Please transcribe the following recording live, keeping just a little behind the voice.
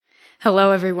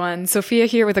Hello, everyone. Sophia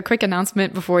here with a quick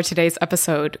announcement before today's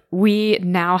episode. We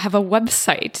now have a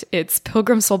website. It's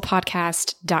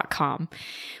pilgrimsoulpodcast.com.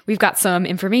 We've got some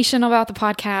information about the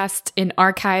podcast, an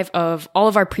archive of all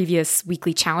of our previous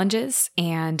weekly challenges,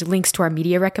 and links to our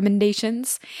media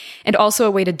recommendations, and also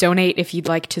a way to donate if you'd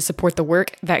like to support the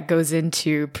work that goes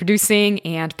into producing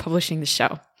and publishing the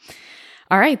show.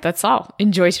 All right, that's all.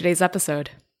 Enjoy today's episode.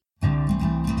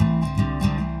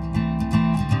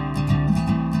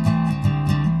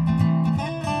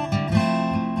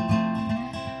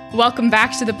 Welcome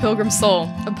back to The Pilgrim Soul,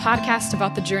 a podcast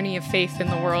about the journey of faith in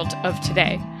the world of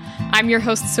today. I'm your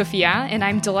host, Sophia, and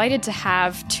I'm delighted to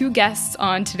have two guests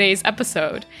on today's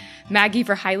episode, Maggie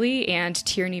Verheily and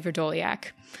Tierney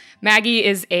Verdoliak. Maggie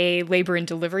is a labor and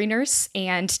delivery nurse,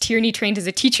 and Tierney trained as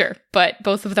a teacher, but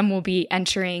both of them will be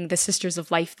entering the Sisters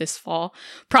of Life this fall,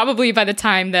 probably by the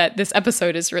time that this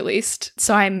episode is released.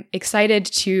 So I'm excited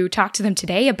to talk to them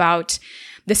today about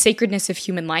the sacredness of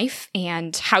human life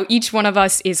and how each one of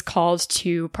us is called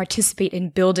to participate in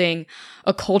building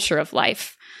a culture of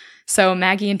life. So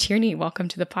Maggie and Tierney, welcome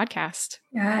to the podcast.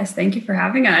 Yes, thank you for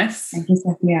having us. Thank you,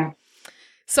 Sophia.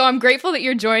 So I'm grateful that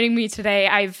you're joining me today.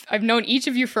 I've known each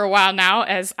of you for a while now,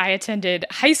 as I attended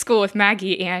high school with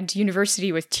Maggie and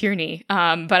university with Tierney.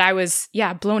 But I was,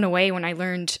 blown away when I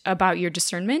learned about your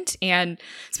discernment, and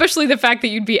especially the fact that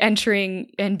you'd be entering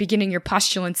and beginning your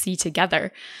postulancy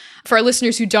together. For our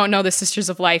listeners who don't know the Sisters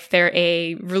of Life, they're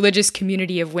a religious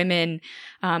community of women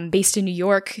based in New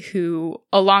York who,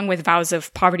 along with vows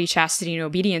of poverty, chastity, and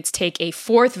obedience, take a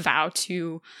fourth vow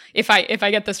to, if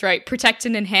I get this right, protect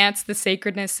and enhance the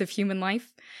sacredness of human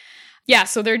life. Yeah,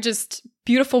 so they're just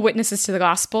beautiful witnesses to the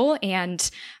gospel, and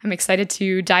I'm excited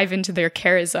to dive into their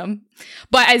charism.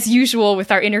 But as usual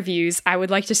with our interviews, I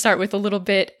would like to start with a little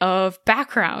bit of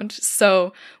background.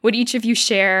 So would each of you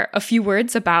share a few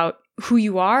words about who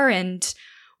you are and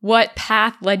what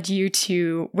path led you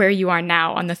to where you are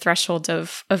now on the threshold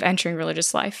of entering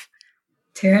religious life?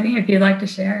 Tierney, if you'd like to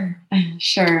share.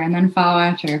 Sure, and then follow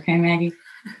after, okay, Maggie?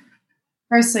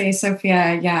 Firstly,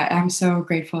 Sophia, I'm so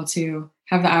grateful to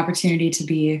have the opportunity to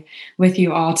be with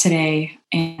you all today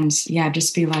and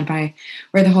just be led by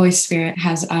where the Holy Spirit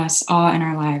has us all in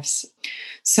our lives.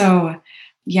 So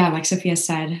like Sophia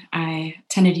said, I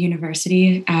attended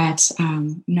university at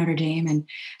Notre Dame and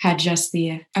had just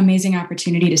the amazing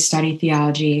opportunity to study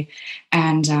theology.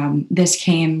 And this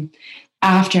came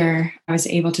after I was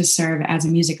able to serve as a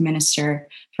music minister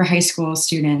for high school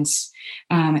students.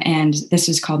 And this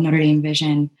was called Notre Dame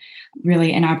Vision,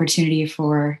 really an opportunity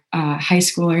for high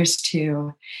schoolers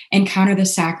to encounter the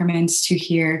sacraments, to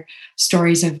hear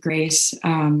stories of grace,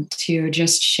 to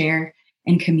just share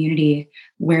in community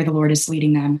where the Lord is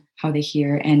leading them, how they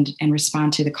hear and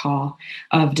respond to the call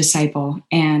of disciple.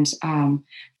 And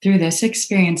through this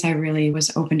experience, I really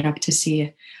was opened up to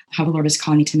see how the Lord is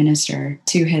calling me to minister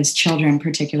to his children,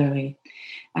 particularly.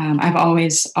 I've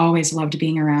always loved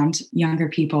being around younger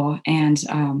people. And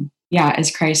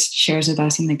as Christ shares with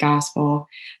us in the gospel,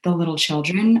 the little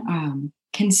children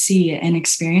can see and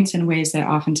experience in ways that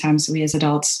oftentimes we as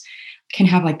adults can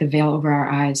have like the veil over our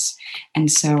eyes.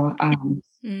 And so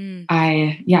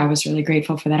I was really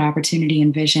grateful for that opportunity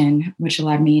and vision, which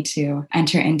led me to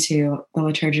enter into the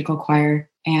liturgical choir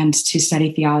and to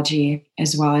study theology,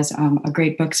 as well as a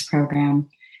great books program,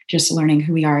 just learning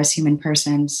who we are as human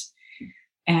persons.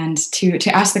 And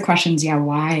to ask the questions,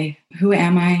 why, who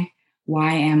am I,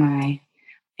 why am I,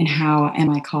 and how am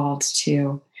I called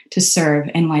to serve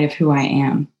in light of who I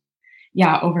am?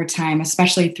 Over time,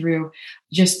 especially through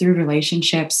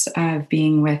relationships of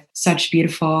being with such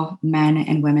beautiful men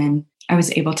and women, I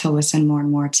was able to listen more and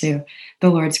more to the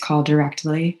Lord's call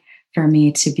directly for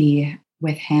me to be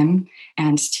with him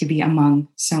and to be among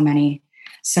so many.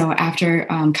 So after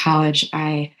college,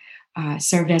 I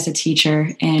served as a teacher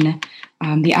in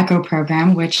the ECHO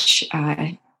program, which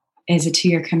is a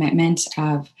 2-year commitment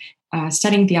of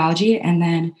studying theology and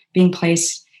then being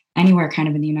placed anywhere kind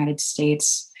of in the United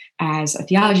States as a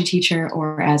theology teacher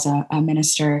or as a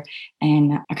minister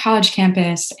in a college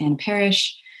campus and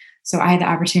parish. So I had the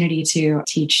opportunity to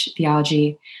teach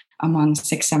theology among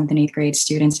 6th, 7th, and 8th grade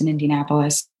students in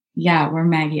Indianapolis. Where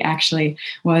Maggie actually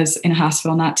was in a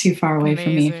hospital not too far away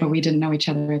from me, but we didn't know each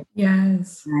other.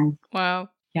 Yes. Wow.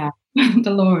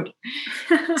 The Lord.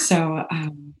 So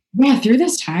through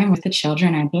this time with the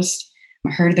children, I just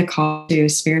heard the call to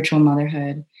spiritual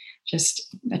motherhood,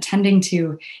 just attending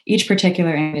to each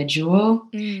particular individual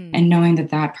and knowing that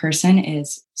that person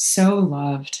is so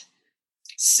loved,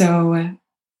 so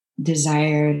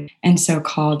desired, and so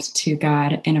called to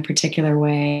God in a particular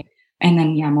way And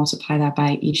then, multiply that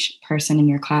by each person in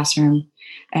your classroom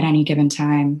at any given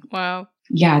time. Wow.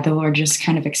 Yeah, the Lord just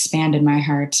kind of expanded my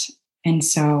heart. And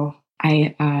so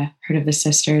I heard of the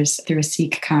sisters through a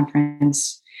Sikh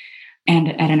conference and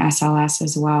at an SLS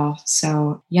as well.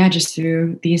 So just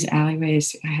through these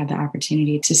alleyways, I had the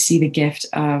opportunity to see the gift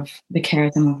of the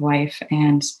charism of life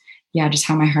and just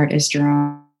how my heart is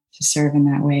drawn to serve in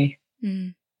that way.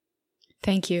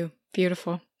 Thank you.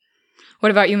 Beautiful.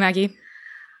 What about you, Maggie?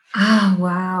 Oh,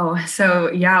 wow.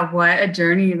 So what a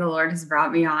journey the Lord has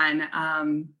brought me on.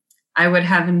 I would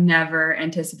have never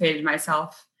anticipated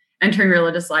myself entering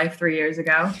religious life 3 years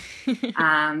ago.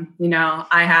 I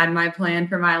had my plan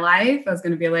for my life. I was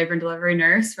going to be a labor and delivery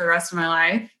nurse for the rest of my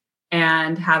life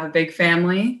and have a big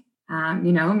family,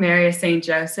 marry a St.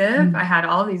 Joseph. I had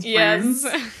all these plans.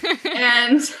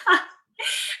 Yes.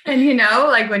 And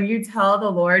like when you tell the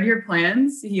Lord your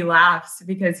plans, he laughs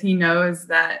because he knows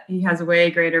that he has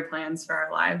way greater plans for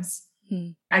our lives.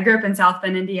 I grew up in South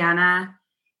Bend, Indiana,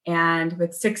 and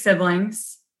with 6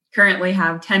 siblings, currently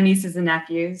have 10 nieces and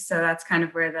nephews. So that's kind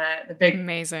of where the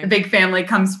big family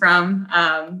comes from.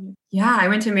 I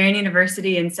went to Marian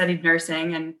University and studied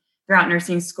nursing, and throughout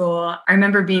nursing school, I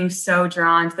remember being so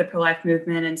drawn to the pro-life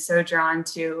movement and so drawn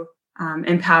to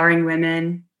empowering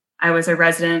women. I was a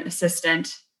resident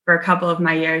assistant for a couple of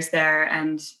my years there.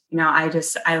 And,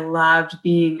 I loved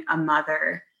being a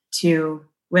mother to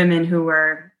women who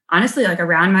were honestly like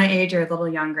around my age or a little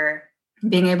younger,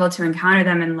 being able to encounter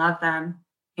them and love them.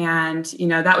 And,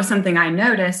 that was something I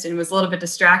noticed and was a little bit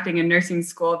distracting in nursing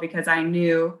school because I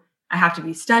knew I have to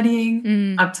be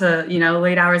studying up to,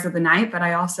 late hours of the night. But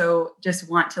I also just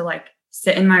want to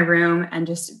sit in my room and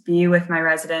just be with my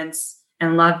residents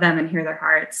and love them and hear their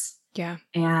hearts. Yeah.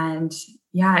 And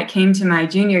it came to my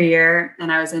junior year and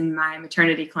I was in my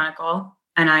maternity clinical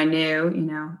and I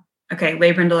knew, okay,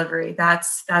 labor and delivery,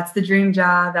 that's the dream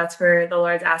job. That's where the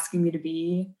Lord's asking me to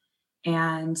be.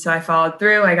 And so I followed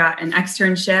through. I got an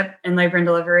externship in labor and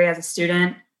delivery as a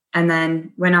student and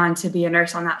then went on to be a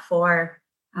nurse on that floor.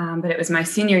 But it was my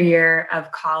senior year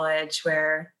of college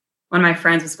where one of my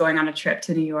friends was going on a trip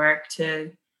to New York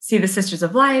to see the Sisters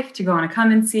of Life, to go on a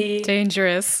come and see.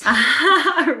 Dangerous.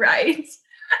 Right.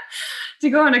 To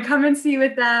go on a come and see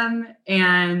with them.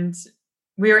 And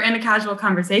we were in a casual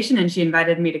conversation and she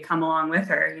invited me to come along with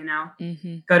her,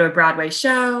 go to a Broadway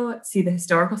show, see the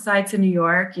historical sites in New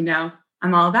York,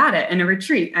 I'm all about it. And a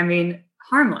retreat,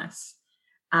 harmless.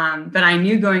 But I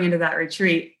knew going into that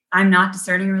retreat, I'm not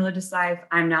discerning religious life.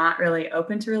 I'm not really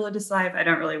open to religious life. I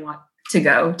don't really want to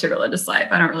go to religious life.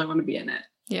 I don't really want to be in it.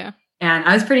 Yeah. And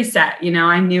I was pretty set,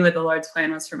 I knew what the Lord's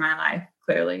plan was for my life,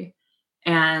 clearly.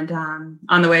 And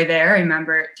on the way there, I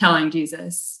remember telling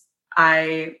Jesus,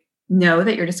 I know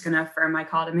that you're just going to affirm my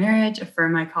call to marriage,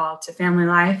 affirm my call to family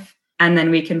life. And then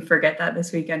we can forget that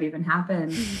this weekend even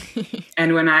happened.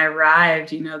 And when I arrived,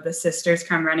 the sisters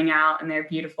come running out in their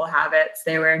beautiful habits.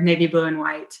 They were navy blue and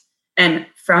white. And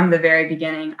from the very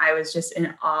beginning, I was just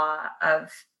in awe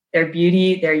of their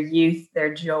beauty, their youth,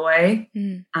 their joy.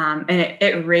 And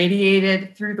it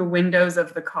radiated through the windows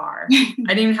of the car. I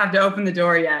didn't even have to open the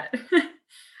door yet.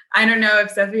 I don't know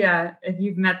if Sophia, if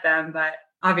you've met them, but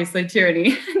obviously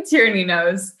Tyranny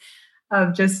knows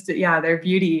of just, their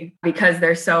beauty because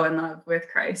they're so in love with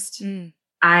Christ.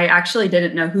 I actually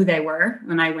didn't know who they were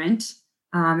when I went.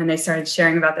 And they started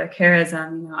sharing about their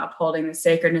charism, upholding the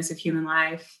sacredness of human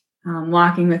life,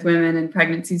 walking with women in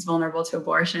pregnancies vulnerable to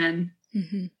abortion.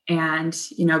 And,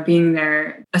 being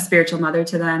there, a spiritual mother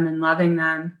to them and loving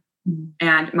them.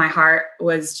 And my heart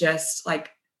was just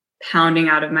pounding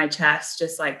out of my chest,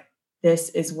 just this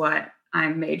is what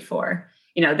I'm made for.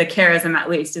 The charism at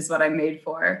least is what I'm made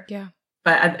for. Yeah.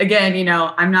 But again,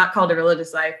 I'm not called to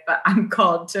religious life, but I'm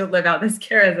called to live out this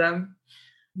charism,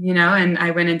 and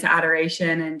I went into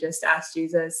adoration and just asked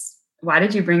Jesus, why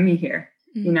did you bring me here?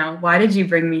 Why did you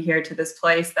bring me here to this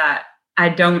place that I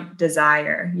don't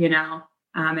desire,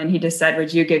 and he just said,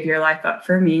 would you give your life up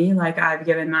for me? Like I've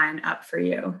given mine up for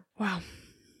you. Wow.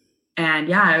 And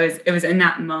it was in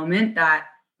that moment that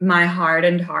my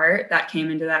hardened heart that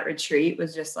came into that retreat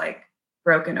was just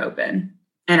broken open.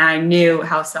 And I knew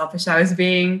how selfish I was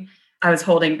being. I was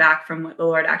holding back from what the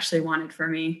Lord actually wanted for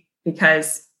me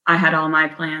because I had all my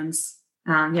plans.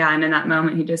 And in that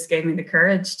moment, he just gave me the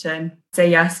courage to say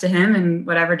yes to him in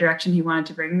whatever direction he wanted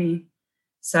to bring me.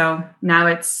 So now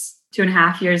it's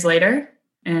 2.5 years later,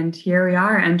 and here we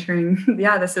are entering,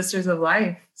 the Sisters of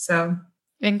Life. So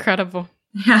incredible.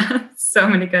 Yeah, so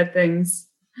many good things.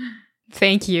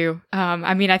 Thank you.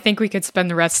 I mean, I think we could spend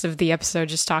the rest of the episode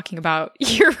just talking about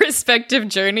your respective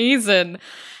journeys and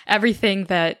everything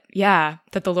that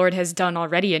the Lord has done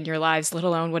already in your lives, let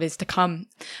alone what is to come.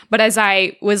 But as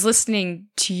I was listening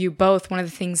to you both, one of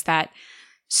the things that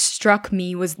struck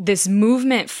me was this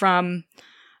movement from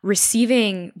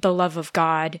receiving the love of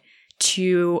God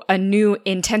to a new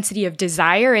intensity of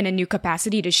desire and a new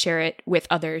capacity to share it with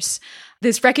others.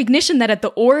 This recognition that at the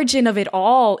origin of it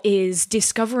all is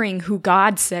discovering who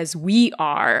God says we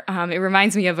are. It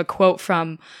reminds me of a quote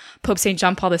from Pope St.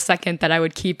 John Paul II that I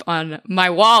would keep on my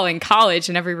wall in college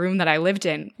in every room that I lived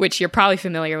in, which you're probably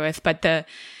familiar with, but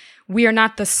we are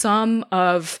not the sum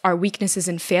of our weaknesses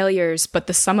and failures, but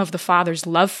the sum of the Father's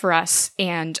love for us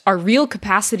and our real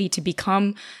capacity to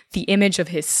become the image of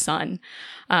his Son.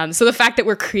 So the fact that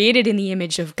we're created in the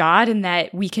image of God and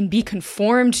that we can be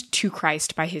conformed to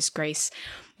Christ by his grace,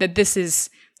 that this is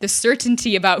the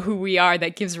certainty about who we are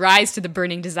that gives rise to the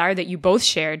burning desire that you both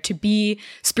shared to be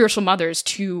spiritual mothers,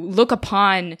 to look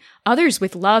upon others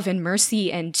with love and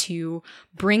mercy and to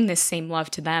bring this same love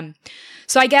to them.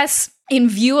 So I guess in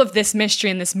view of this mystery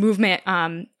and this movement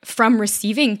from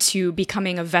receiving to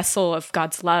becoming a vessel of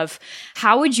God's love,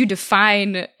 how would you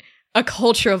define a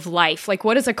culture of life? Like,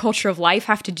 what does a culture of life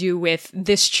have to do with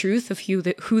this truth of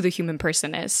who the human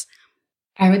person is?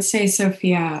 I would say,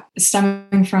 Sophia,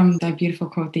 stemming from the beautiful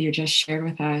quote that you just shared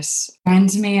with us,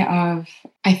 reminds me of,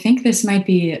 I think this might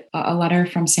be a letter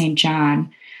from St.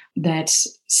 John that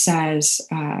says,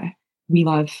 we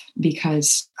love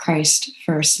because Christ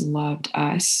first loved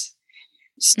us.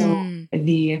 So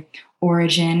the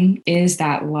origin is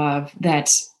that love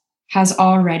that has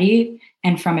already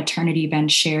and from eternity been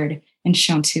shared and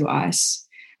shown to us.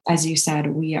 As you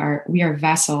said, we are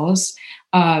vessels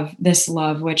of this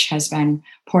love which has been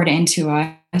poured into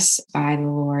us by the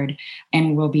Lord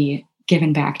and will be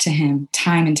given back to him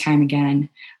time and time again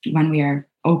when we are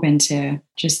open to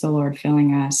just the Lord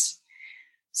filling us.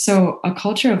 So a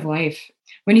culture of life,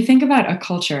 when you think about a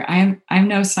culture, I'm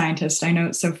no scientist. I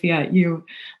know, Sophia, you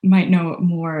might know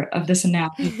more of this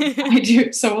analogy than I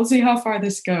do. So we'll see how far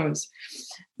this goes.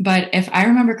 But if I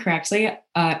remember correctly,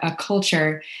 a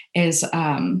culture is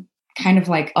kind of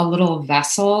like a little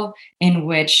vessel in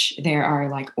which there are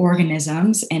like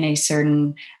organisms in a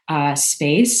certain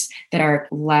space that are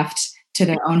left to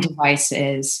their own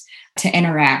devices to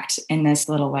interact in this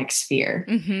little like sphere.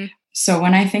 Mm-hmm. So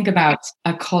when I think about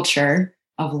a culture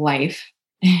of life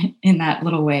in that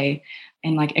little way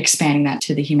and like expanding that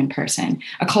to the human person,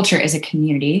 a culture is a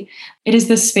community. It is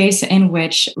the space in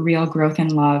which real growth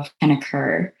and love can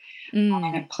occur. In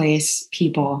a place,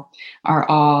 people are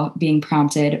all being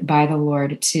prompted by the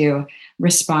Lord to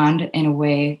respond in a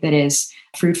way that is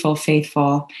fruitful,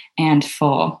 faithful, and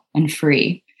full and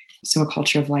free. So a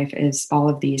culture of life is all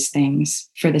of these things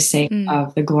for the sake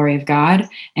of the glory of God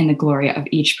and the glory of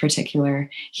each particular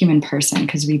human person,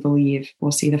 because we believe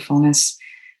we'll see the fullness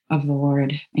of the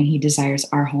Lord and he desires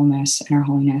our wholeness and our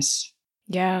holiness.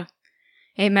 Yeah.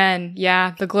 Amen.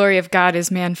 Yeah. The glory of God is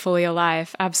man fully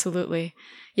alive. Absolutely.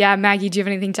 Yeah. Maggie, do you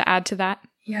have anything to add to that?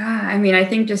 Yeah. I mean, I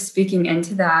think just speaking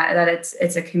into that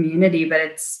it's a community, but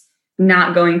it's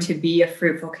not going to be a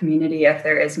fruitful community if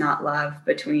there is not love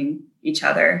between each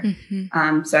other.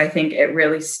 Mm-hmm. So I think it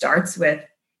really starts with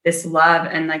this love,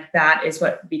 and like that is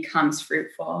what becomes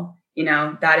fruitful. You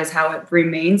know, that is how it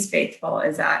remains faithful,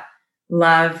 is that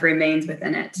love remains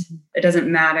within it. Mm-hmm. It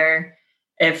doesn't matter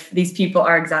if these people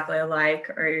are exactly alike,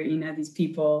 or, you know, these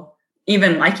people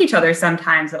even like each other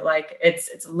sometimes, but like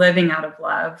it's living out of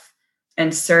love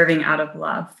and serving out of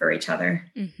love for each other,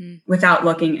 mm-hmm. without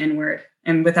looking inward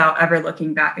and without ever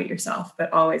looking back at yourself,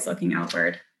 but always looking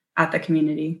outward at the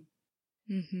community.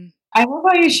 Mm-hmm. I love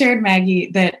how you shared,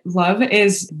 Maggie, that love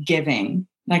is giving.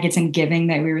 Like it's in giving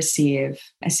that we receive.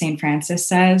 As St. Francis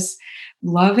says,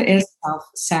 love is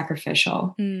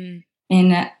self-sacrificial. Mm.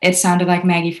 And it sounded like,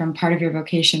 Maggie, from part of your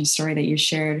vocation story that you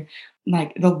shared,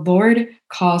 like the Lord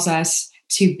calls us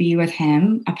to be with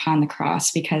him upon the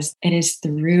cross, because it is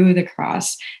through the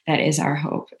cross that is our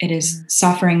hope. It is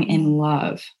suffering in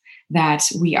love that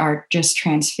we are just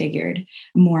transfigured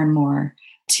more and more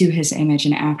to his image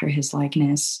and after his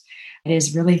likeness. It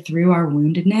is really through our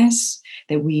woundedness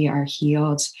that we are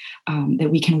healed,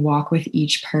 that we can walk with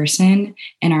each person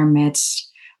in our midst,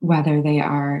 whether they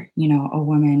are, you know, a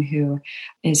woman who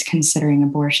is considering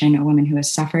abortion, a woman who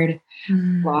has suffered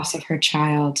loss of her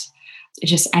child,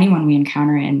 just anyone we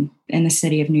encounter in the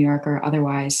city of New York or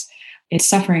otherwise. It's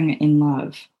suffering in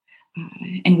love.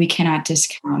 And we cannot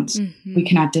discount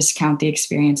the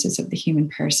experiences of the human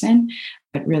person,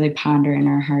 but really ponder in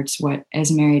our hearts what,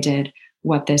 as Mary did,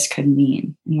 what this could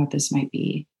mean and what this might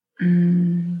be.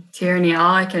 Tyranny,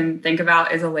 all I can think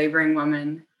about is a laboring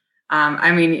woman.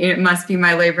 I mean, it must be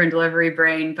my labor and delivery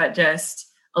brain, but just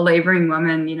a laboring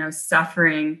woman,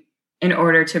 suffering in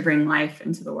order to bring life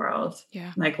into the world.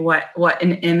 Yeah. Like what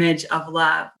an image of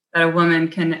love, that a woman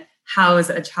can house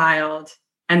a child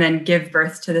and then give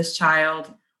birth to this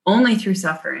child only through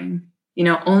suffering,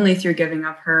 only through giving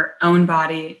of her own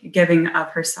body, giving of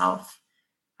herself,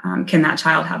 can that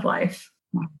child have life.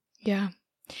 Yeah.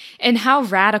 And how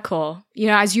radical,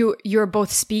 as you're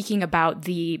both speaking about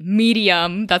the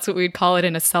medium, that's what we would call it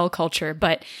in a cell culture,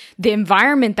 but the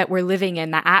environment that we're living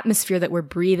in, the atmosphere that we're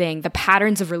breathing, the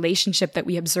patterns of relationship that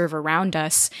we observe around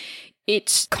us,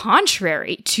 it's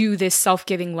contrary to this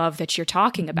self-giving love that you're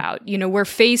talking about. We're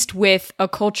faced with a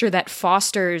culture that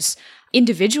fosters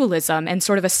individualism and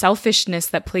sort of a selfishness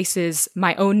that places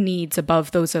my own needs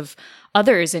above those of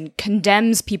others and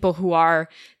condemns people who are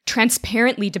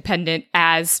transparently dependent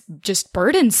as just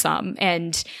burdensome,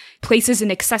 and places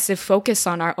an excessive focus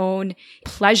on our own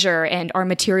pleasure and our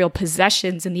material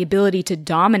possessions and the ability to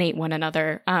dominate one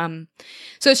another.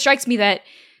 So it strikes me that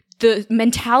the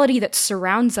mentality that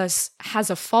surrounds us has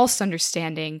a false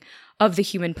understanding of the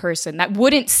human person that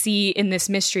wouldn't see in this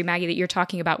mystery, Maggie, that you're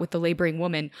talking about with the laboring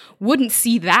woman, wouldn't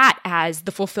see that as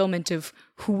the fulfillment of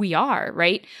who we are,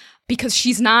 right? Because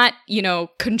she's not,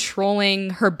 controlling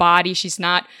her body. She's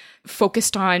not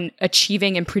focused on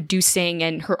achieving and producing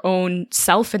and her own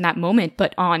self in that moment,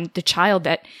 but on the child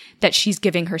that she's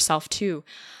giving herself to.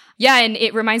 Yeah, and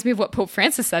it reminds me of what Pope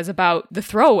Francis says about the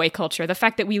throwaway culture, the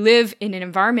fact that we live in an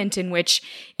environment in which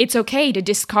it's okay to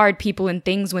discard people and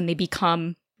things when they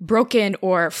become broken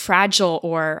or fragile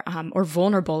or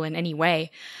vulnerable in any way.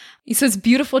 So it's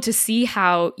beautiful to see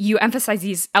how you emphasize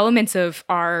these elements of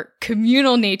our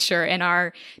communal nature and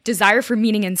our desire for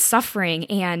meaning and suffering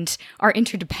and our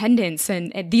interdependence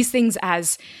and these things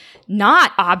as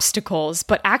not obstacles,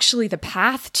 but actually the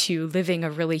path to living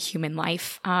a really human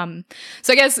life. So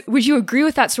I guess, would you agree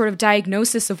with that sort of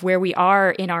diagnosis of where we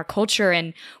are in our culture,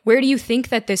 and where do you think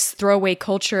that this throwaway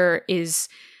culture is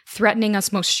threatening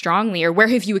us most strongly, or where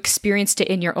have you experienced it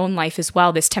in your own life as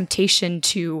well, this temptation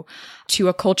to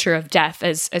a culture of death,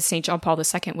 as St. John Paul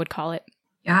II would call it?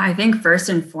 Yeah, I think first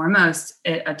and foremost,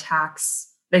 it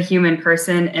attacks the human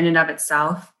person in and of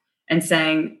itself and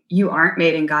saying, you aren't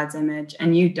made in God's image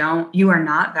and you are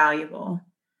not valuable.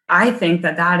 I think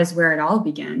that is where it all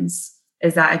begins,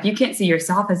 is that if you can't see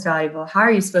yourself as valuable, how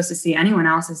are you supposed to see anyone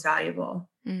else as valuable?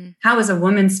 How is a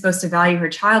woman supposed to value her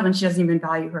child when she doesn't even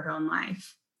value her own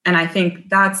life? And I think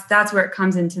that's where it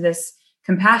comes into this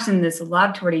compassion, this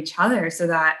love toward each other, so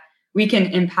that we can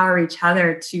empower each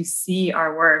other to see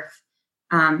our worth,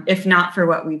 if not for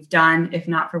what we've done, if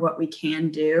not for what we can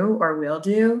do or will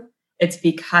do. It's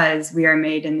because we are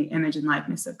made in the image and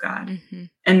likeness of God. Mm-hmm.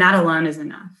 And that alone is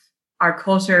enough. Our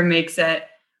culture makes it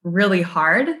really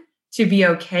hard to be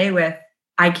okay with,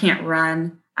 I can't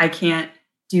run, I can't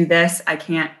do this, I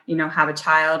can't, have a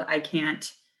child,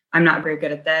 I'm not very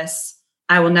good at this.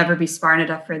 I will never be smart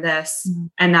enough for this. Mm.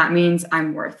 And that means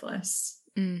I'm worthless.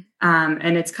 Mm.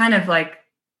 And it's kind of like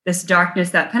this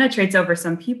darkness that penetrates over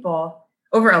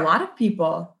a lot of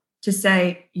people, to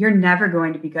say, you're never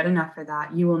going to be good enough for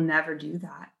that. You will never do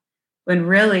that. When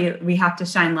really we have to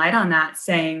shine light on that,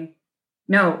 saying,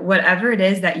 no, whatever it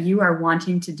is that you are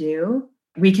wanting to do,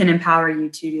 we can empower you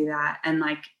to do that. And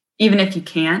even if you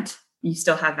can't, you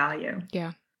still have value.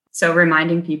 Yeah. So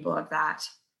reminding people of that,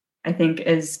 I think,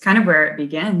 is kind of where it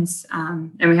begins.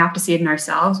 And we have to see it in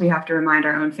ourselves. We have to remind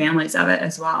our own families of it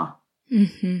as well.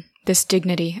 Mm-hmm. This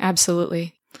dignity.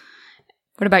 Absolutely.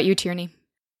 What about you, Tierney?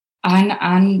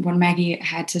 On what Maggie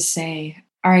had to say,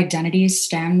 our identity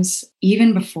stems,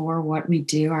 even before what we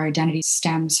do, our identity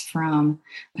stems from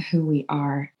who we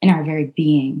are in our very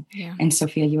being. Yeah. And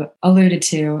Sophia, you alluded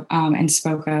to and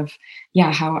spoke of,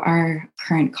 how our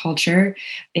current culture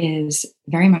is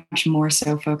very much more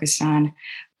so focused on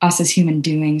us as human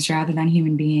doings rather than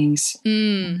human beings.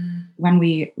 Mm. When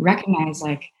we recognize,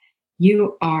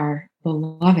 you are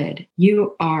beloved,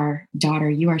 you are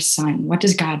daughter, you are son,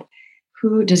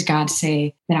 who does God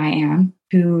say that I am?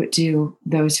 Who do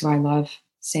those who I love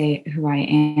say who I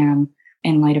am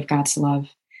in light of God's love?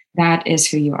 That is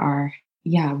who you are.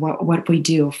 Yeah, what we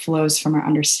do flows from our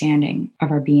understanding of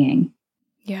our being.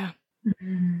 Yeah.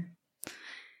 Mm-hmm.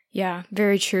 Yeah,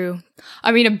 very true.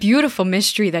 I mean, a beautiful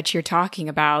mystery that you're talking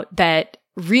about that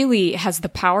really has the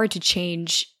power to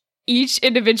change each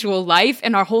individual life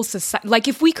and our whole society.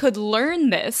 If we could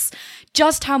learn this,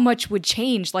 just how much would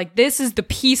change. This is the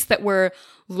peace that we're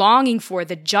longing for,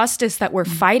 the justice that we're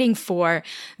fighting for,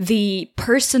 the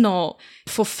personal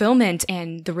fulfillment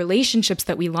and the relationships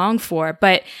that we long for.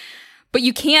 But But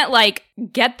you can't like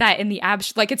get that in the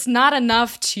abstract. Like it's not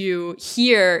enough to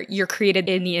hear you're created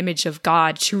in the image of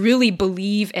God, to really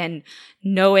believe and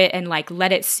know it and like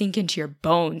let it sink into your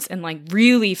bones and like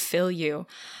really fill you.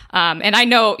 And I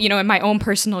know, in my own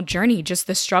personal journey, just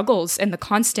the struggles and the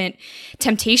constant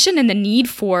temptation and the need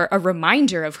for a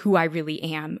reminder of who I really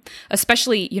am,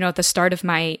 especially, at the start of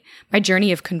my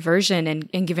journey of conversion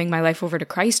and giving my life over to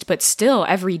Christ. But still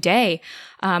every day,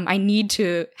 I need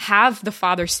to have the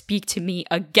Father speak to me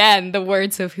again, the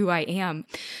words of who I am.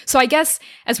 So I guess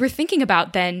as we're thinking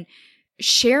about then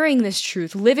sharing this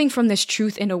truth, living from this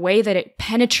truth in a way that it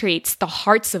penetrates the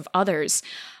hearts of others,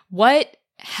 what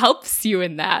helps you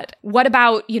in that? What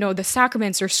about, the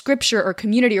sacraments or scripture or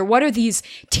community, or what are these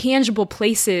tangible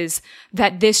places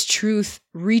that this truth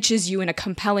reaches you in a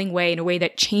compelling way, in a way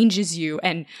that changes you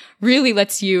and really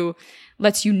lets you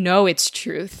know its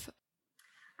truth?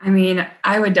 I mean,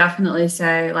 I would definitely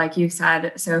say, like you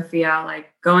said, Sophia,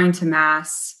 like going to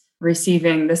Mass,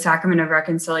 receiving the sacrament of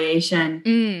reconciliation,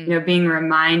 being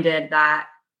reminded that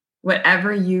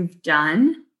whatever you've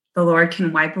done, the Lord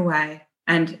can wipe away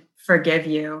and forgive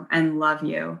you and love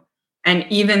you. And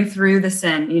even through the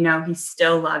sin, he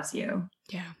still loves you.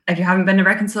 Yeah. If you haven't been to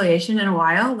reconciliation in a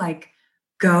while, like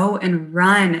go and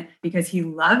run, because he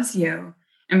loves you.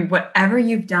 And whatever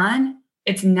you've done,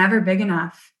 it's never big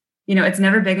enough. It's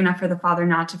never big enough for the Father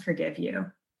not to forgive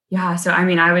you. Yeah. So, I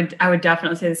mean, I would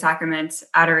definitely say the sacraments,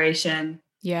 adoration.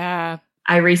 Yeah.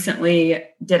 I recently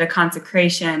did a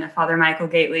consecration, a Father Michael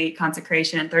Gately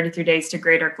consecration, 33 Days to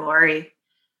Greater Glory,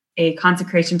 a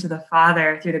consecration to the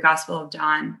Father through the Gospel of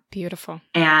John. Beautiful.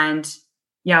 And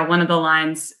yeah, one of the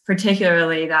lines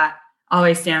particularly that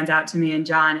always stands out to me in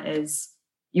John is,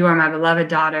 "You are my beloved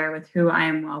daughter with who I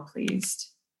am well pleased."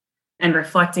 And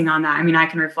reflecting on that, I mean, I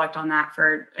can reflect on that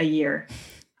for a year,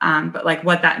 but like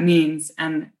what that means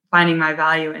and finding my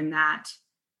value in that,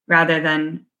 rather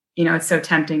than, it's so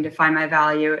tempting to find my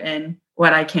value in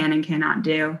what I can and cannot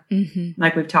do. Mm-hmm.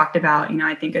 Like we've talked about,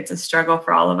 I think it's a struggle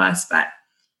for all of us, but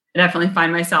I definitely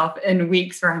find myself in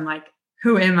weeks where I'm like,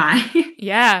 who am I?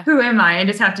 Yeah. Who am I? I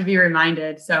just have to be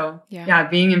reminded. So yeah,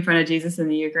 being in front of Jesus in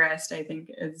the Eucharist, I think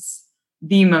is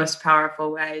the most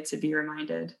powerful way to be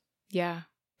reminded. Yeah.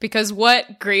 Because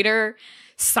what greater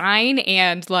sign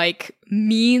and like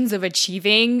means of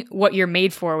achieving what you're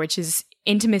made for, which is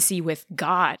intimacy with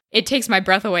God. It takes my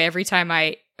breath away every time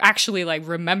I actually like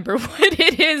remember what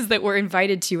it is that we're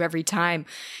invited to every time.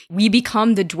 We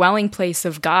become the dwelling place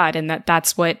of God, and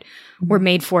that's what we're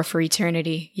made for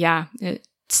eternity. Yeah, it's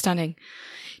stunning.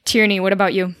 Tierney, what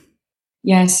about you?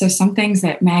 Yeah, so some things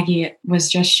that Maggie was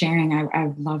just sharing, I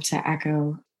would love to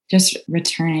echo, just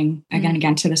returning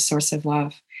again to the source of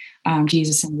love,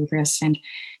 Jesus and Eucharist, and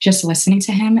just listening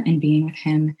to him and being with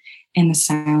him in the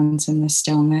sounds and the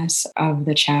stillness of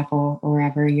the chapel, or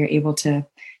wherever you're able to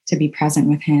be present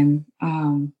with him.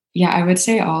 I would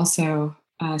say also,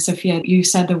 Sophia, you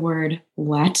said the word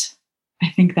let. I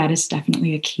think that is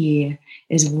definitely a key,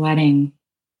 is letting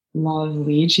love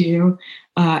lead you.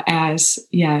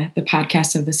 The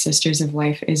podcast of the Sisters of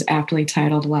Life is aptly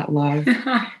titled Let Love.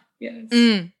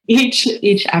 Yes.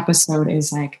 Each episode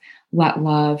is like, let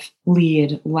love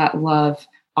lead, let love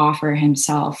offer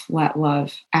himself, let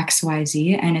love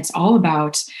XYZ. And it's all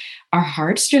about our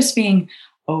hearts just being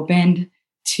opened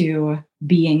to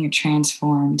being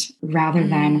transformed, rather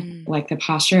than like the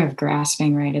posture of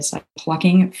grasping, right? It's like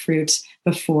plucking fruit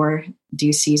before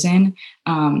due season,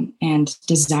 and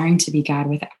desiring to be God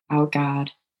without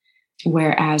God.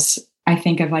 Whereas I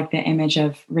think of like the image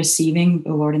of receiving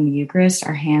the Lord in the Eucharist,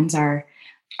 our hands are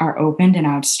opened and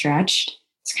outstretched.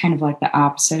 It's kind of like the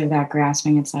opposite of that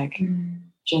grasping. It's like,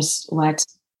 just let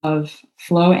love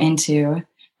flow into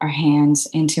our hands,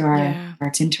 into our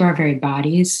hearts, into our very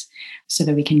bodies, so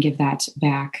that we can give that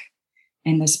back.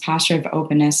 And this posture of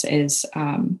openness is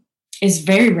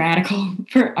very radical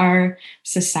for our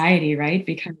society, right?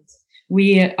 Because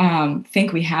we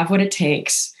think we have what it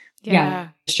takes. Yeah,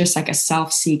 it's just like a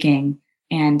self-seeking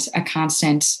and a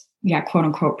constant, quote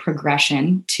unquote,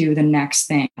 progression to the next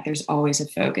thing. There's always a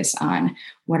focus on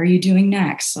what are you doing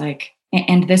next? Like,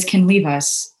 and this can leave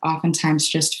us oftentimes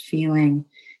just feeling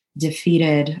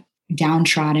defeated,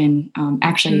 downtrodden,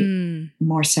 actually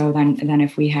more so than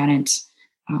if we hadn't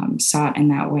sought in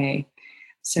that way.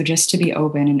 So just to be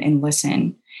open and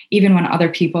listen, even when other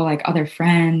people, like other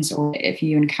friends, or if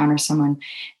you encounter someone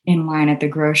in line at the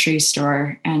grocery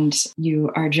store and you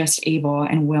are just able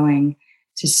and willing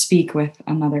to speak with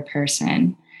another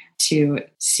person, to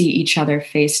see each other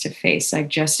face to face, like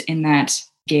just in that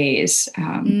gaze,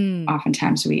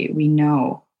 oftentimes we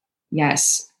know,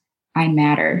 yes, I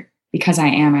matter. Because I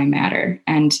am, I matter.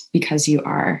 And because you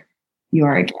are, You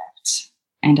are a gift,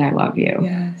 and I love you.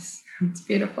 Yes, it's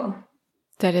beautiful.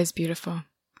 That is beautiful.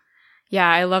 Yeah,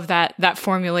 I love that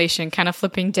formulation, kind of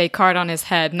flipping Descartes on his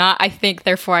head. Not I think,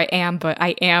 therefore I am, but I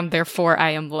am, therefore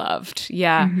I am loved.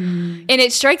 Yeah. Mm-hmm. And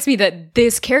it strikes me that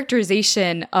this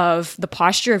characterization of the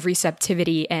posture of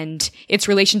receptivity and its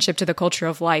relationship to the culture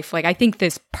of life, like I think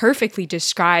this perfectly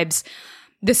describes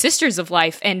the Sisters of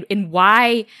Life and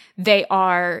why they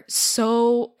are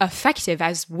so effective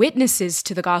as witnesses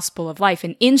to the gospel of life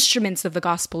and instruments of the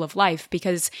gospel of life,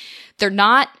 because they're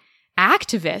not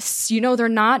activists, they're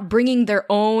not bringing their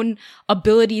own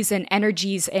abilities and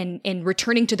energies and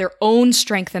returning to their own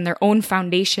strength and their own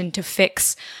foundation to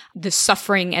fix the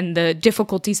suffering and the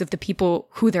difficulties of the people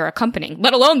who they're accompanying,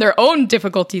 let alone their own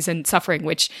difficulties and suffering,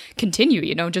 which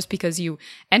continue, just because you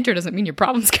enter doesn't mean your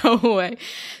problems go away.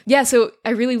 Yeah. So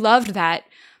I really loved that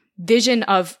vision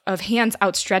of hands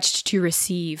outstretched to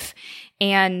receive.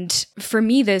 And for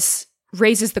me, this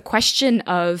raises the question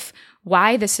of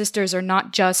why the sisters are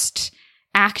not just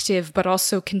active, but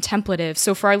also contemplative.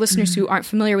 So for our listeners who aren't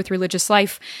familiar with religious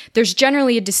life, there's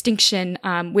generally a distinction,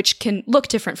 which can look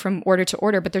different from order to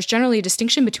order, but there's generally a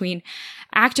distinction between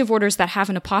active orders that have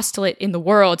an apostolate in the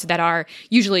world that are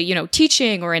usually,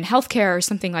 teaching or in healthcare or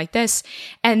something like this,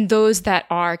 and those that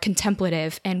are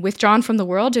contemplative and withdrawn from the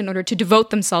world in order to devote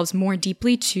themselves more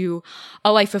deeply to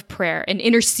a life of prayer and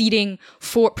interceding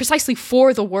precisely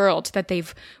for the world that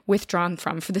they've withdrawn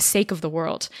from, for the sake of the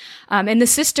world. And the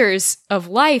Sisters of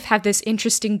Life have this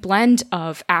interesting blend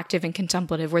of active and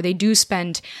contemplative, where they do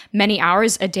spend many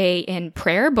hours a day in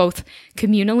prayer, both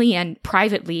communally and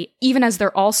privately, even as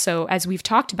they're also, as we've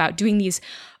talked about, doing these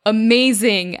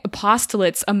amazing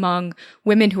apostolates among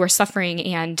women who are suffering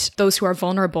and those who are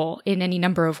vulnerable in any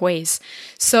number of ways.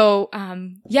 So,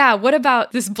 what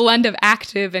about this blend of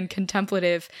active and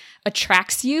contemplative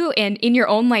attracts you? And in your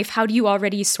own life, how do you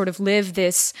already sort of live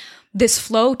this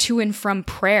flow to and from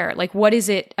prayer? Like, what is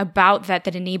it about that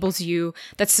enables you,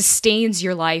 that sustains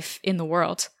your life in the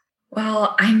world?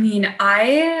 Well, I mean,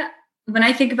 when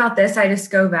I think about this, I just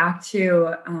go back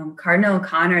to Cardinal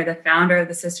O'Connor, the founder of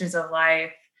the Sisters of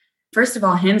Life. First of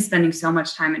all, him spending so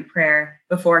much time in prayer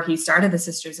before he started the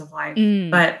Sisters of Life,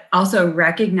 but also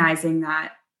recognizing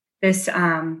that this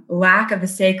lack of the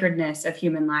sacredness of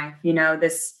human life,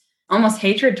 this almost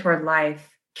hatred toward life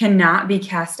cannot be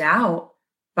cast out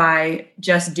by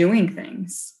just doing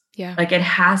things. Yeah. Like it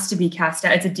has to be cast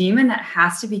out. It's a demon that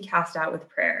has to be cast out with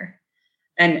prayer.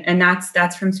 And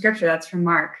that's from scripture. That's from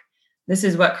Mark. This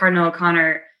is what Cardinal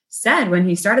O'Connor said when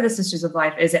he started the Sisters of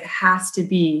Life, is it has to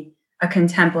be a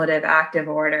contemplative, active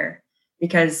order,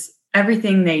 because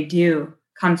everything they do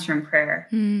comes from prayer.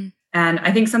 And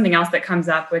I think something else that comes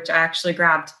up, which I actually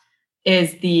grabbed,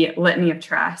 is the litany of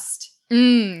trust.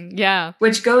 Yeah.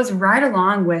 Which goes right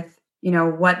along with,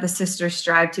 what the sisters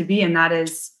strive to be. And that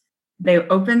is, they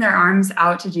open their arms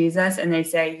out to Jesus and they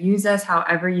say, use us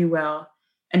however you will.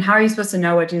 And how are you supposed to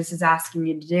know what Jesus is asking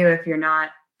you to do if you're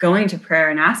not going to prayer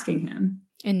and asking him?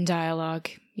 In dialogue.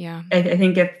 Yeah. I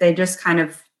think if they just kind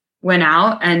of went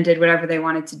out and did whatever they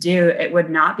wanted to do, it would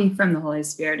not be from the Holy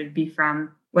Spirit. It'd be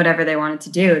from whatever they wanted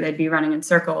to do. They'd be running in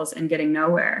circles and getting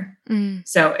nowhere.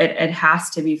 So it has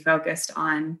to be focused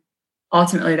on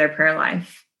ultimately their prayer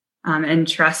life, and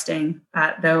trusting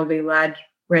that they will be led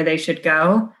where they should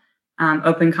go,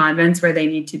 open convents where they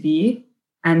need to be,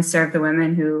 and serve the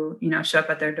women who, show up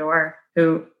at their door,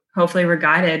 who hopefully were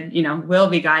guided, will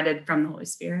be guided from the Holy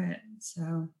Spirit.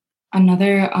 So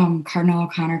another Cardinal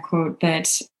O'Connor quote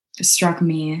that struck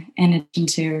me, in addition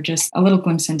to just a little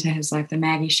glimpse into his life that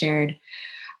Maggie shared.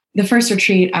 The first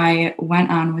retreat I went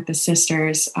on with the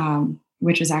sisters,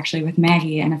 which was actually with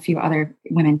Maggie and a few other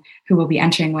women who will be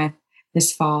entering with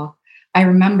this fall, I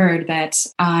remembered that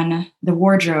on the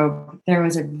wardrobe, there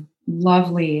was a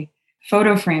lovely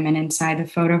photo frame, and inside the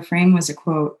photo frame was a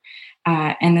quote.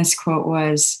 And this quote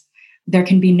was, "There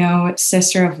can be no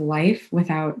sister of life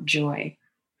without joy."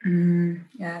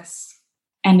 Yes.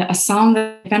 And a psalm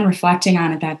that I've been reflecting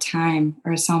on at that time,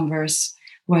 or a psalm verse,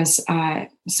 was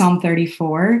Psalm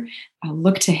 34.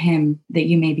 Look to him that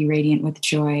you may be radiant with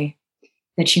joy,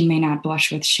 that you may not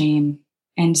blush with shame.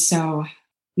 And so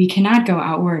we cannot go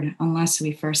outward unless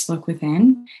we first look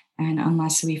within, and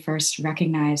unless we first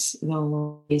recognize the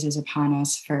Lord is upon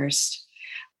us first.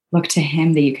 Look to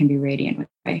him that you can be radiant with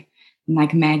joy. And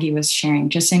like Maggie was sharing,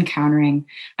 just encountering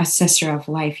a sister of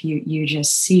life, you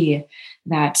just see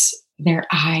that their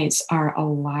eyes are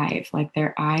alive. Like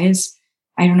their eyes,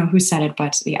 I don't know who said it,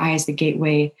 but the eye is the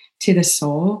gateway to the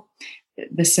soul.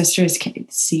 The sisters can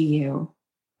see you,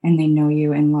 and they know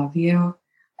you and love you,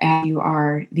 and you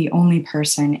are the only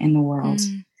person in the world.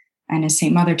 And as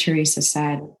St. Mother Teresa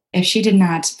said, if she did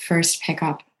not first pick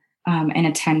up and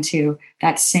attend to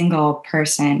that single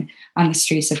person on the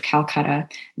streets of Calcutta,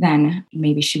 then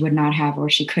maybe she would not have, or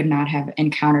she could not have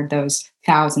encountered those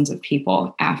thousands of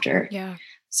people after. Yeah.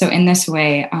 So in this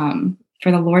way,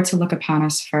 for the Lord to look upon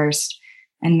us first,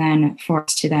 and then for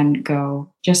us to then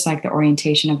go, just like the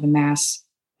orientation of the Mass,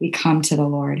 we come to the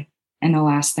Lord. And the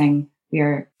last thing we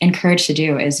are encouraged to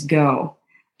do is go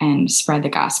and spread the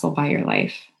gospel by your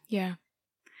life. Yeah.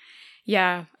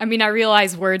 Yeah. I mean, I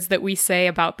realize words that we say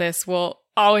about this will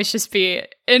always just be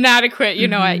inadequate,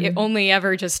 only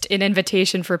ever just an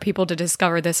invitation for people to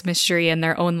discover this mystery in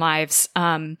their own lives.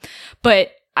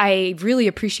 But I really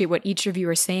appreciate what each of you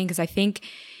are saying, because I think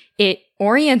it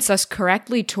orients us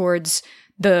correctly towards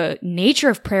the nature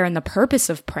of prayer and the purpose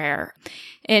of prayer.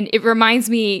 And it reminds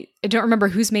me, I don't remember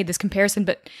who's made this comparison,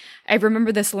 but I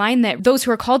remember this line that those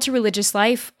who are called to religious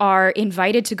life are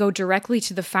invited to go directly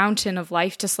to the fountain of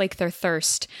life, just like their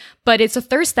thirst. But it's a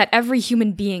thirst that every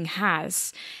human being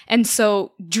has. And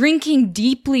so drinking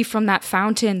deeply from that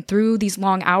fountain through these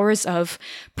long hours of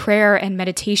prayer and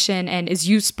meditation, and as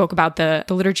you spoke about the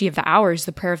liturgy of the hours,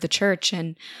 the prayer of the church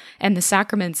and the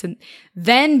sacraments, and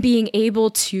then being able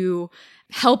to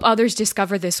help others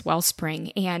discover this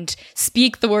wellspring and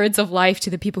speak the words of life to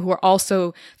the people who are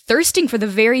also thirsting for the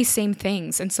very same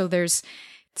things. And so there's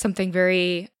something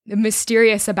very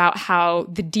mysterious about how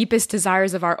the deepest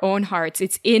desires of our own hearts,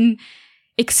 it's in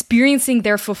experiencing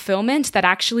their fulfillment that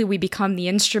actually we become the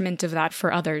instrument of that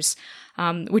for others,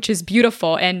 which is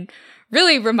beautiful and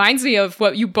really reminds me of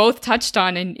what you both touched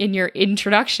on in your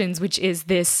introductions, which is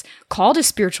this call to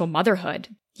spiritual motherhood.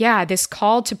 Yeah, this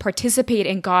call to participate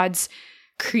in God's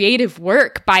creative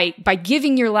work by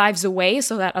giving your lives away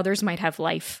so that others might have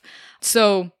life.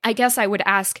 So I guess I would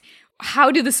ask, how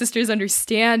do the sisters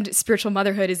understand spiritual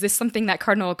motherhood? Is this something that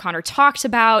Cardinal O'Connor talked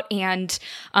about? And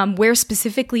where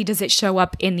specifically does it show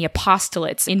up in the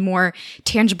apostolates in more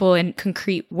tangible and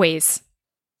concrete ways?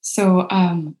 So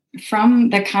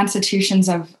from the constitutions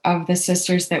of the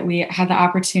sisters that we had the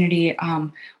opportunity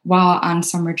while on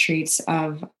some retreats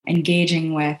of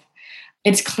engaging with,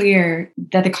 it's clear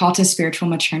that the call to spiritual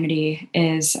maternity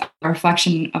is a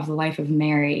reflection of the life of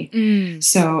Mary.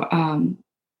 So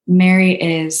Mary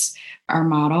is our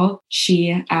model.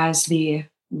 She, as the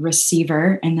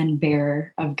receiver and then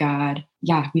bearer of God.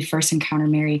 Yeah, we first encounter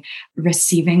Mary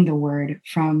receiving the word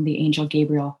from the angel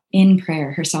Gabriel in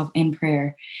prayer, herself in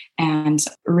prayer, and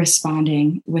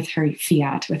responding with her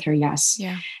fiat, with her yes.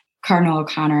 Yeah. Cardinal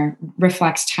O'Connor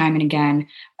reflects time and again,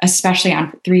 especially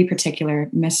on three particular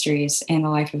mysteries in the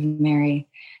life of Mary: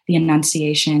 the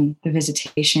Annunciation, the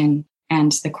Visitation,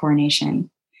 and the Coronation.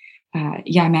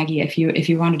 Maggie, if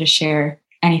you wanted to share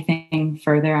anything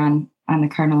further on the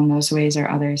Cardinal in those ways or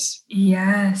others.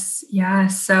 Yes.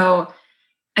 So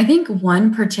I think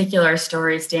one particular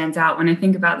story stands out when I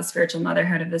think about the spiritual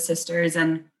motherhood of the sisters,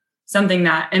 and something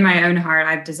that in my own heart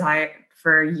I've desired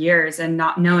for years and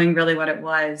not knowing really what it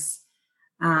was.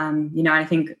 I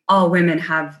think all women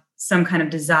have some kind of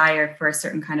desire for a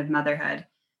certain kind of motherhood,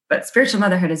 but spiritual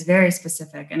motherhood is very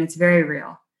specific and it's very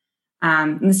real.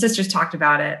 And the sisters talked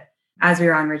about it as we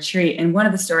were on retreat. And one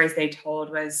of the stories they told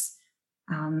was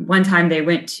one time they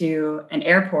went to an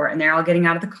airport and they're all getting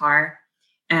out of the car,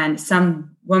 and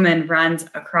some woman runs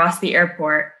across the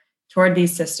airport toward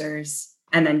these sisters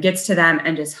and then gets to them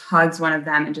and just hugs one of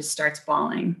them and just starts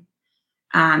bawling.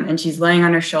 And she's laying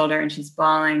on her shoulder and she's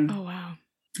bawling. Oh, wow.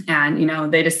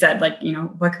 And, they just said, what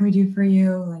can we do for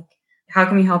you? How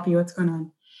can we help you? What's going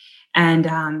on? And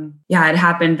it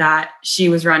happened that she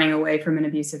was running away from an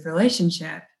abusive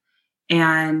relationship.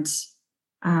 And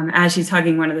as she's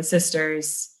hugging one of the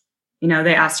sisters,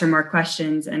 they asked her more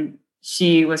questions, and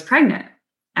she was pregnant.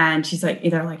 And she's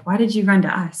why did you run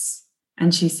to us?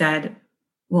 And she said,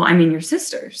 well, your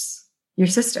sisters.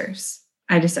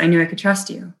 I knew I could trust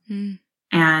you. Mm.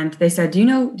 And they said, do you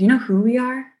know who we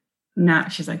are? No.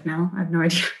 She's like, no, I have no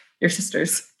idea. Your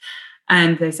sisters.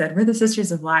 And they said, we're the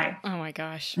Sisters of Life. Oh my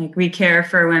gosh. We care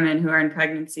for women who are in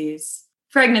pregnancies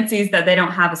that they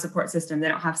don't have a support system. They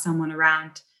don't have someone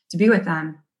around to be with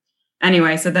them.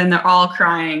 Anyway, so then they're all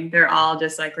crying. They're all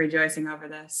just rejoicing over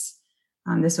this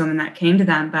woman that came to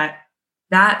them. But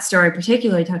that story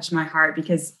particularly touched my heart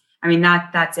because,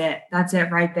 that's it. That's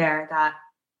it right there. That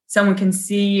someone can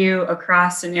see you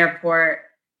across an airport,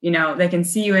 they can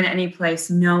see you in any place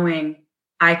knowing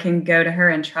I can go to her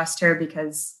and trust her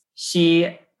because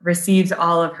she receives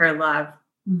all of her love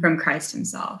from Christ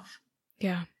himself.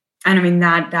 Yeah. And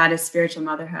that is spiritual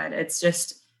motherhood. It's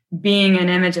just being an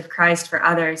image of Christ for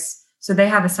others so they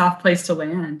have a soft place to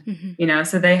land,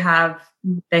 so they have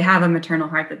a maternal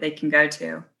heart that they can go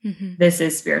to. Mm-hmm. This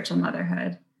is spiritual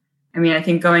motherhood. I mean, I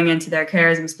think going into their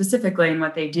charism specifically and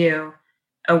what they do,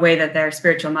 a way that they're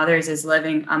spiritual mothers is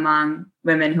living among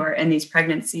women who are in these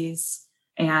pregnancies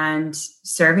and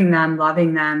serving them,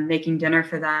 loving them, making dinner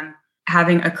for them,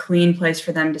 having a clean place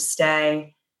for them to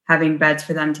stay, having beds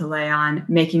for them to lay on,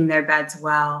 making their beds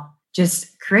well,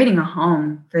 just creating a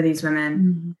home for these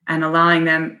women and allowing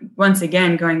them, once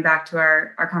again, going back to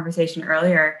our conversation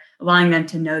earlier, allowing them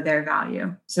to know their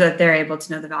value so that they're able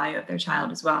to know the value of their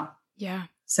child as well. Yeah.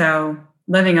 So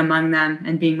living among them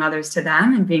and being mothers to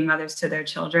them and being mothers to their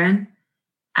children,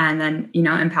 and then,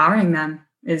 empowering them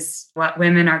is what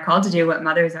women are called to do, what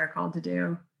mothers are called to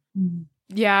do.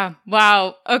 Yeah.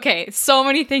 Wow. Okay. So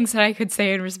many things that I could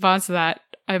say in response to that.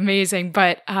 Amazing.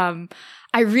 But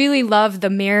I really love the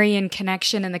Marian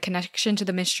connection and the connection to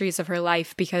the mysteries of her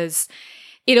life, because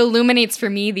it illuminates for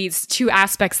me these two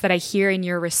aspects that I hear in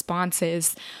your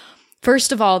responses.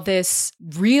 First of all, this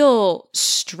real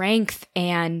strength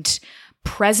and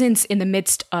presence in the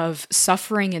midst of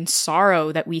suffering and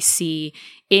sorrow that we see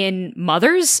in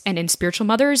mothers and in spiritual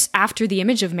mothers after the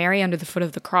image of Mary under the foot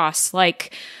of the cross.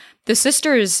 Like, the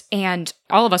sisters and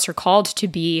all of us are called to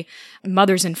be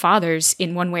mothers and fathers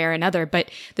in one way or another,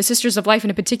 but the Sisters of Life in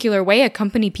a particular way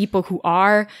accompany people who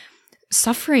are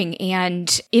suffering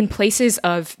and in places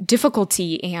of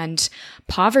difficulty and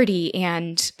poverty,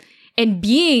 and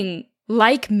being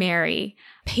like Mary,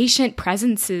 patient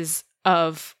presences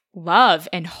of love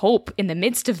and hope in the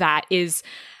midst of that is,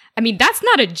 that's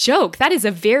not a joke. That is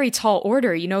a very tall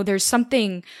order. There's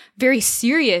something very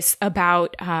serious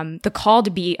about the call to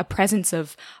be a presence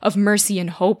of mercy and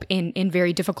hope in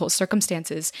very difficult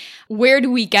circumstances. Where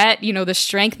do we get, the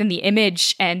strength and the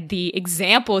image and the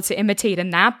example to imitate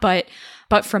in that?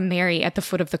 But from Mary at the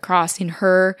foot of the cross, in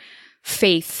her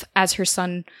faith as her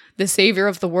son, the savior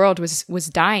of the world, was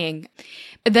dying.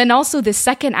 Then also the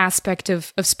second aspect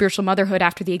of spiritual motherhood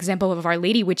after the example of Our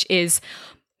Lady, which is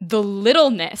the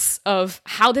littleness of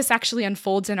how this actually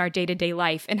unfolds in our day-to-day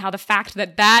life, and how the fact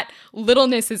that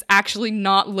littleness is actually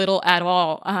not little at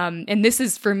all. And this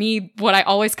is, for me, what I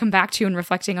always come back to in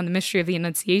reflecting on the mystery of the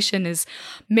Annunciation is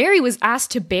Mary was asked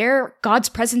to bear God's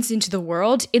presence into the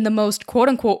world in the most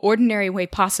quote-unquote ordinary way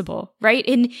possible, right?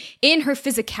 In her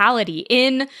physicality,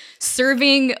 in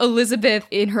serving Elizabeth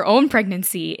in her own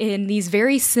pregnancy, in these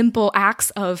very simple acts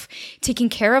of taking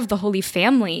care of the Holy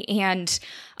Family and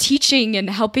teaching and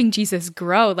helping Jesus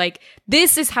grow. Like,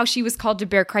 this is how she was called to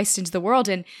bear Christ into the world.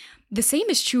 And the same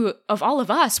is true of all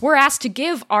of us. We're asked to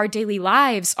give our daily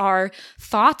lives, our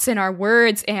thoughts and our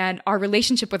words, and our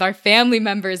relationship with our family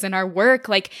members and our work.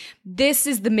 Like, this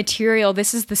is the material,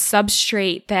 this is the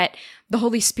substrate that the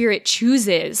Holy Spirit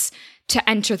chooses to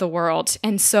enter the world.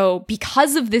 And so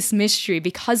because of this mystery,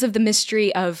 because of the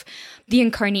mystery of the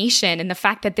incarnation and the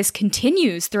fact that this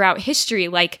continues throughout history,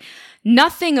 like,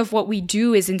 nothing of what we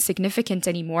do is insignificant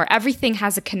anymore. Everything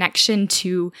has a connection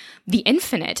to the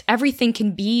infinite. Everything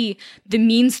can be the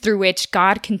means through which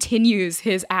God continues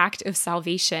his act of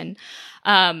salvation.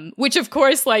 Which, of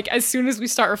course, like, as soon as we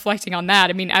start reflecting on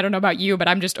that, I don't know about you, but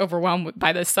I'm just overwhelmed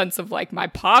by the sense of, like, my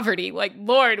poverty. Like,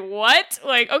 Lord, what?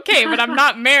 Like, okay, but I'm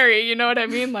not Mary, you know what I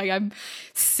mean? Like, I'm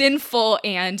sinful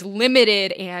and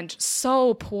limited and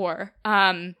so poor.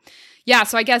 Yeah,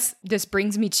 so I guess this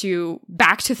brings me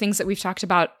back to things that we've talked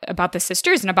about the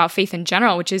sisters and about faith in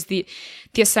general, which is the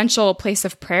essential place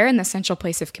of prayer and the essential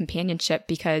place of companionship.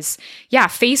 Because, yeah,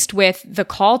 faced with the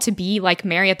call to be like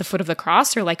Mary at the foot of the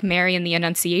cross or like Mary in the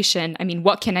Annunciation,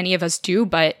 what can any of us do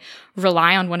but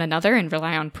rely on one another and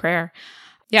rely on prayer?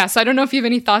 Yeah, so I don't know if you have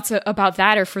any thoughts about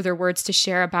that or further words to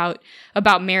share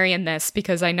about Mary in this,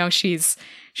 because I know she's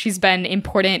been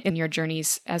important in your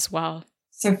journeys as well.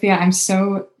 Sophia,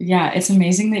 it's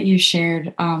amazing that you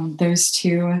shared those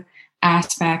two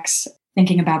aspects,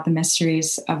 thinking about the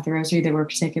mysteries of the Rosary that were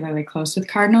particularly close with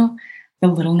Cardinal, the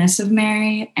littleness of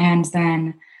Mary, and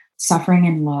then suffering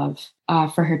in love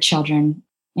for her children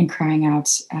and crying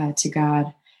out to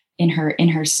God in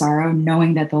her sorrow,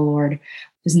 knowing that the Lord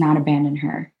does not abandon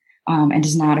her and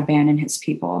does not abandon his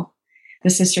people.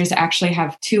 The sisters actually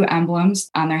have two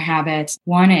emblems on their habit.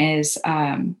 One is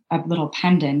a little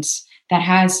pendant that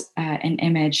has an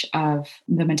image of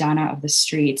the Madonna of the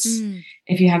Streets.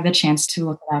 If you have the chance to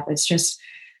look it up, it's just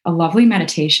a lovely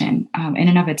meditation in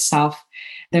and of itself.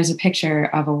 There's a picture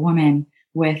of a woman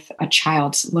with a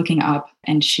child looking up,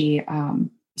 and she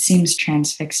seems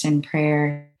transfixed in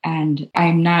prayer. And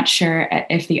I'm not sure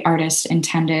if the artist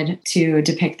intended to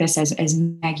depict this as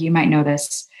Meg, you might know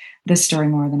this story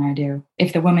more than I do.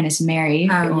 If the woman is Mary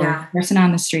or a person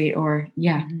on the street, or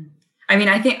Mm-hmm.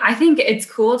 I think it's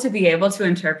cool to be able to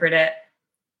interpret it,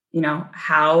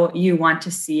 how you want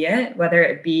to see it, whether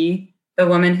it be the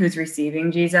woman who's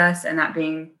receiving Jesus, and that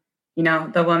being,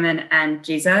 the woman and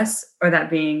Jesus, or that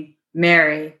being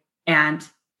Mary and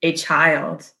a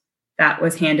child that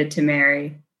was handed to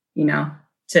Mary,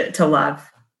 to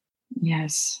love.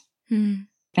 Yes.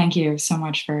 Thank you so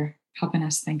much for helping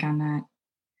us think on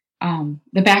that.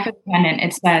 The back of the pendant,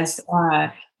 it says,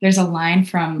 there's a line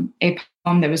from a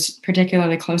poem that was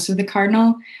particularly close to the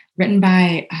cardinal, written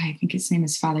by, I think his name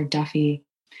is Father Duffy.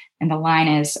 And the line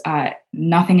is,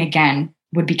 nothing again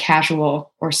would be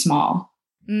casual or small.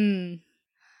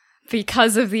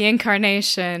 Because of the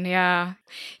incarnation. Yeah.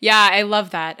 Yeah, I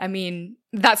love that. I mean,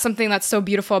 that's something that's so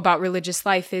beautiful about religious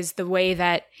life, is the way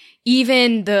that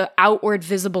even the outward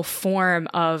visible form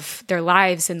of their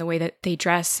lives and the way that they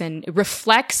dress, and it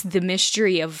reflects the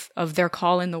mystery of their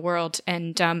call in the world.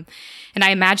 And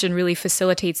I imagine really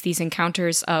facilitates these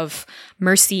encounters of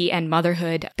mercy and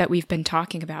motherhood that we've been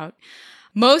talking about.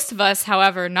 Most of us,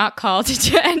 however, not called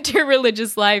to enter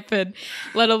religious life, and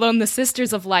let alone the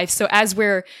sisters of life. So as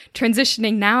we're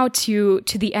transitioning now to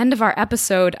the end of our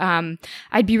episode,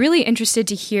 I'd be really interested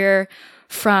to hear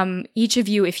from each of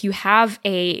you if you have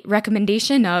a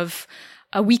recommendation of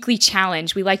a weekly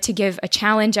challenge. We like to give a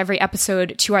challenge every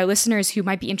episode to our listeners who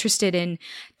might be interested in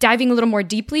diving a little more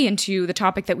deeply into the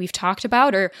topic that we've talked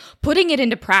about, or putting it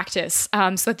into practice,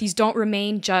 so that these don't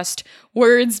remain just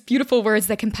words, beautiful words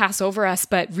that can pass over us,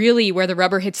 but really where the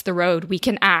rubber hits the road, we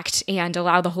can act and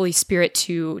allow the Holy Spirit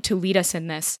to lead us in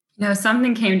this.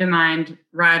 Something came to mind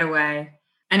right away,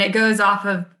 and it goes off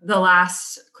of the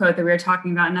last quote that we were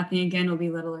talking about, nothing again will be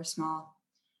little or small.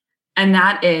 And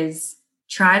that is,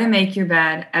 try to make your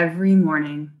bed every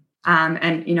morning,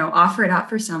 and, offer it up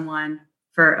for someone,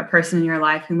 for a person in your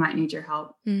life who might need your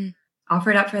help.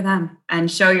 Offer it up for them and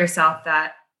show yourself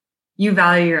that you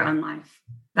value your own life.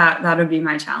 That would be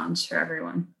my challenge for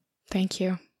everyone. Thank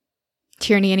you.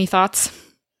 Tierney, any thoughts?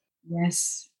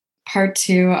 Yes. Part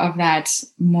 2 of that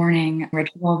morning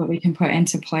ritual that we can put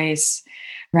into place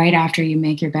right after you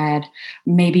make your bed,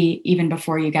 maybe even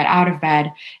before you get out of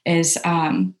bed, is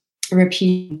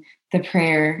repeating the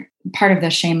prayer, part of the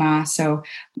Shema. So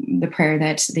the prayer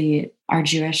that our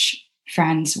Jewish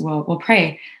friends will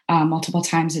pray multiple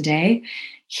times a day.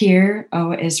 Hear,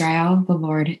 O Israel, the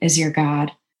Lord is your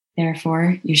God.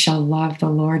 Therefore, you shall love the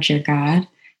Lord your God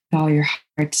with all your heart,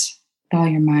 with all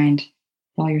your mind,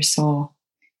 with all your soul,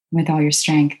 with all your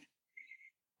strength.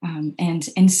 And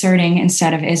inserting,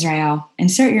 instead of Israel,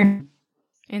 insert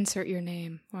your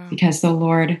name. Wow. Because the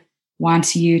Lord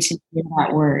wants you to hear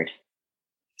that word.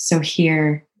 So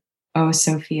hear, O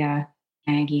Sophia,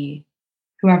 Maggie,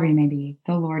 whoever you may be,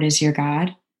 the Lord is your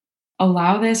God.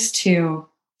 Allow this to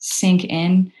sink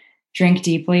in, drink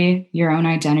deeply your own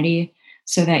identity,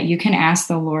 so that you can ask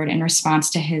the Lord in response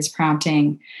to his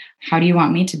prompting, how do you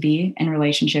want me to be in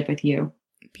relationship with you?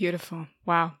 Beautiful.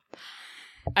 Wow.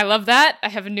 I love that. I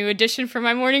have a new addition for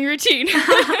my morning routine.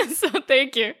 So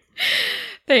thank you.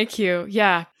 Thank you.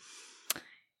 Yeah.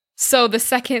 So the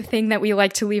second thing that we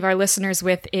like to leave our listeners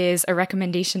with is a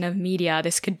recommendation of media.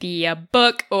 This could be a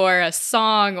book or a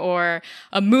song or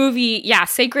a movie. Yeah,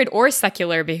 sacred or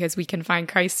secular, because we can find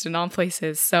Christ in all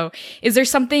places. So is there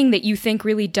something that you think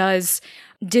really does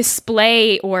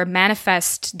display or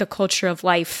manifest the culture of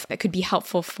life that could be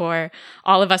helpful for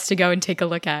all of us to go and take a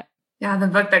look at? Yeah, the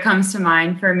book that comes to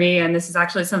mind for me, and this is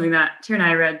actually something that Tia and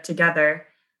I read together,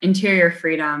 Interior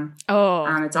Freedom.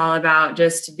 It's all about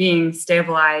just being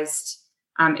stabilized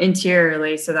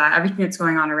interiorly, so that everything that's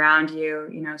going on around you,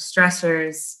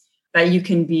 stressors, that you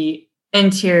can be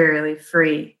interiorly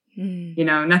free.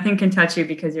 Nothing can touch you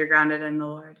because you're grounded in the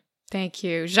Lord. Thank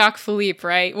you. Jacques Philippe,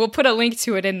 right? We'll put a link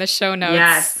to it in the show notes.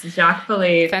 Yes, Jacques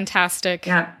Philippe. Fantastic.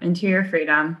 Yeah, Interior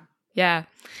Freedom. Yeah.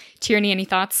 Tierney, any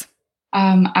thoughts?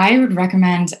 I would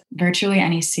recommend virtually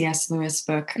any C.S. Lewis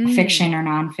book, fiction or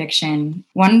nonfiction.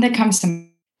 One that comes to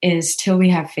mind is Till We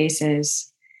Have Faces,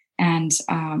 and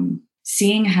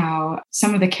seeing how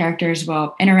some of the characters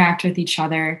will interact with each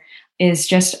other is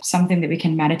just something that we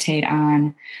can meditate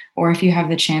on. Or if you have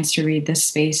the chance to read the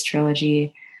Space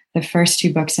trilogy, the first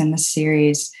 2 books in the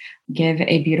series give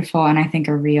a beautiful and I think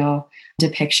a real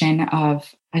depiction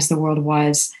of as the world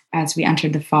was as we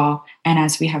entered the fall and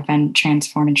as we have been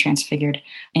transformed and transfigured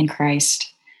in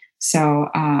Christ. So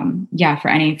for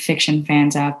any fiction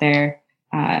fans out there,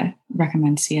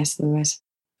 recommend C.S. Lewis.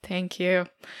 Thank you.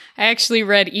 I actually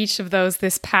read each of those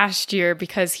this past year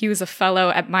because he was a fellow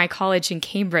at my college in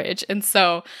Cambridge. And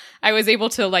so I was able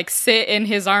to sit in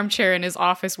his armchair in his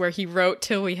office where he wrote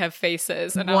Till We Have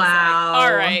Faces. And I was like,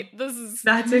 all right,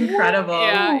 that's incredible.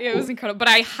 Yeah, it was incredible. But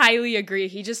I highly agree.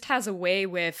 He just has a way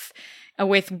with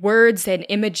with words and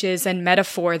images and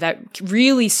metaphor that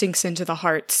really sinks into the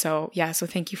heart. So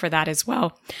thank you for that as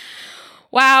well.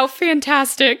 Wow,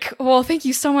 fantastic. Well, thank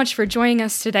you so much for joining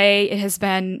us today. It has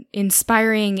been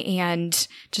inspiring and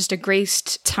just a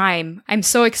graced time. I'm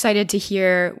so excited to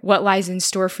hear what lies in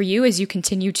store for you as you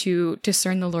continue to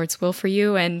discern the Lord's will for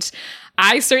you. And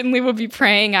I certainly will be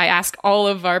praying. I ask all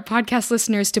of our podcast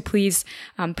listeners to please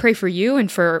pray for you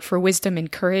and for wisdom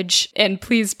and courage. And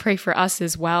please pray for us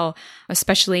as well,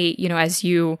 especially, as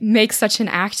you make such an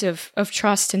act of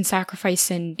trust and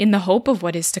sacrifice in the hope of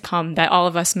what is to come, that all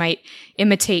of us might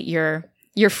imitate your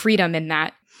freedom in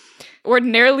that.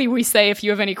 Ordinarily, we say if you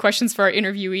have any questions for our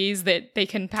interviewees that they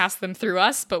can pass them through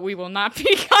us, but we will not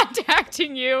be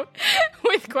contacting you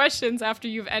with questions after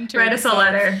you've entered. Write us a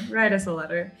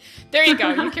letter. There you go.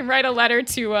 You can write a letter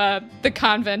to the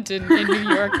convent in New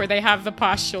York where they have the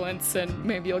postulants, and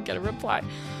maybe you'll get a reply.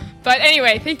 But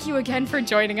anyway, thank you again for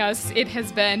joining us. It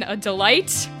has been a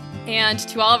delight. And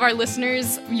to all of our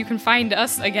listeners, you can find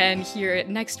us again here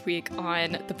next week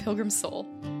on The Pilgrim Soul.